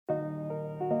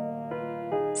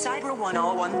Cyber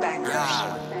 101 Bangers.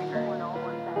 Yeah.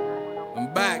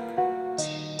 I'm back.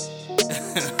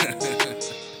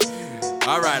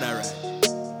 Alright.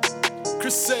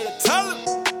 Crusaderzw.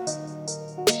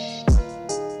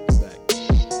 Back.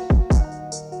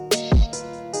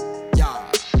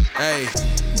 Yeah. Hey,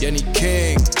 Jenny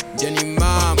King, Jenny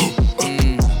Mom.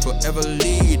 Forever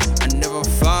lead, I never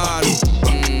follow.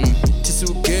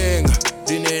 Tisu King,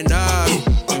 Rinenaru.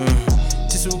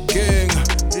 Tisu King,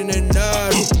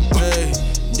 Rinenaru. Hey,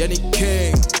 Jenny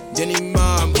King, Jenny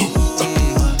Mom.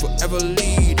 Forever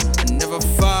lead, I never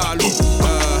follow.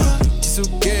 Tisu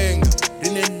King,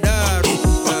 Rinenaru.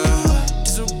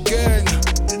 Tisu King,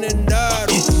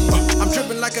 Rinenaru. I'm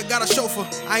tripping like I got a chauffeur.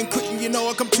 I ain't quitting, you know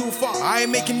I come too far. I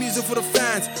ain't making music for the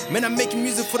fans, man, I'm making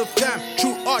music for the fam.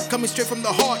 True art coming straight from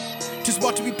the heart. Too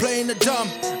smart to be playing the dumb.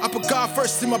 I put God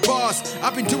first in my bars.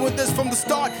 I've been doing this from the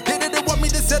start. They didn't want me,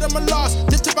 they said I'm a loss.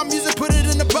 They took my music, put it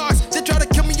in the box. They try to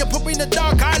kill me and put me in the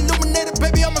dark. I illuminated,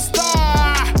 baby, I'm a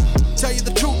star. Tell you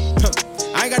the truth,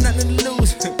 I ain't got nothing to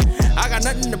lose. I got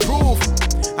nothing to prove.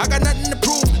 I got nothing to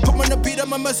prove. Put me on the beat,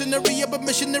 I'm a mercenary, I'm a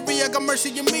missionary. I got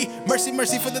mercy in me. Mercy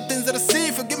for the things that I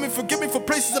see. Forgive me for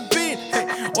places I've been. Hey,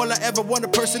 all I ever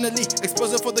wanted personally,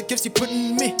 exposure for the gifts you put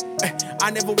in me. Hey,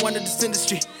 I never wanted this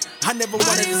industry. I never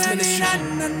wanted this ministry.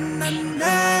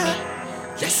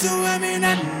 Yes, you want me,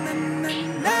 na na na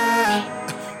na.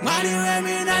 Why do you want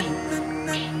me, na na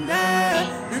na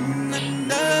na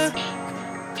na?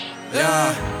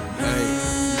 Yeah,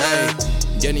 hey,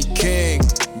 Jenny King,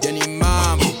 Jenny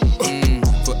Mom.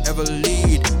 Forever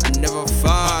lead, I never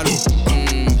follow.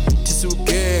 Tisu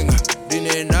King,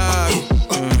 Rinenaru.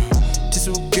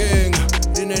 Tisu King,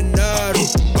 Rinenaru.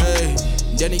 Hey,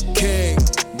 Jenny King,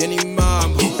 Jenny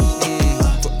Mom.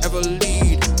 Forever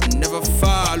lead, I never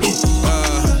follow.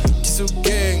 Tisu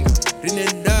King,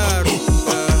 Rinenaru.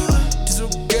 Tisu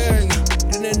King,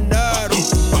 Rinenaru.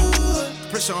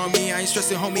 Pressure on me, I ain't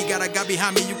stressing, homie. Got a guy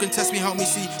behind me, you can test me, homie.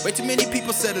 See, way too many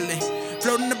people settling,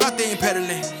 floating about, they ain't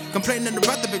pedaling, complaining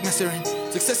about the big messering.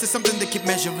 Success is something they keep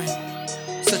measuring.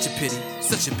 Such a pity,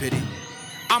 such a pity.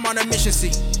 I'm on a mission,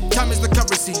 see. Time is the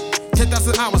currency.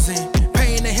 10,000 hours in,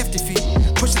 paying a hefty fee.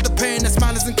 Pushing the pain, that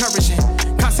smile is encouraging.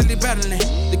 Constantly battling,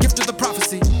 the gift of the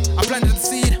prophecy. I planted the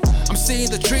seed, I'm seeing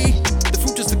the tree. The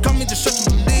fruit is to come, just shut you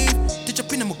believe. Did you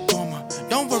pin a Mugoma?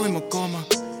 Don't worry, Mugoma.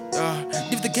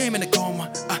 Leave the game in a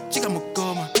coma. Chica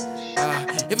Mugoma.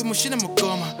 If it's machine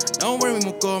Mugoma, don't worry,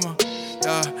 Mugoma.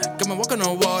 Come on, walking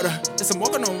on water. Yes, I'm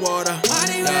walking on water. Why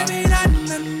do you want me, na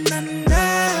na na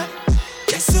na?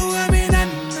 Yes, you want me, na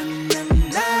na na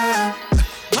na.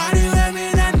 Why do you want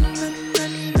me, na na na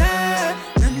na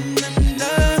na na?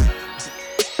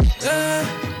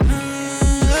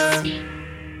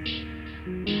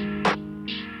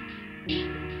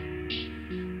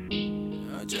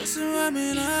 Just want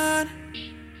me, na.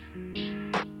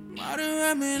 Why do you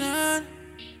want me, na?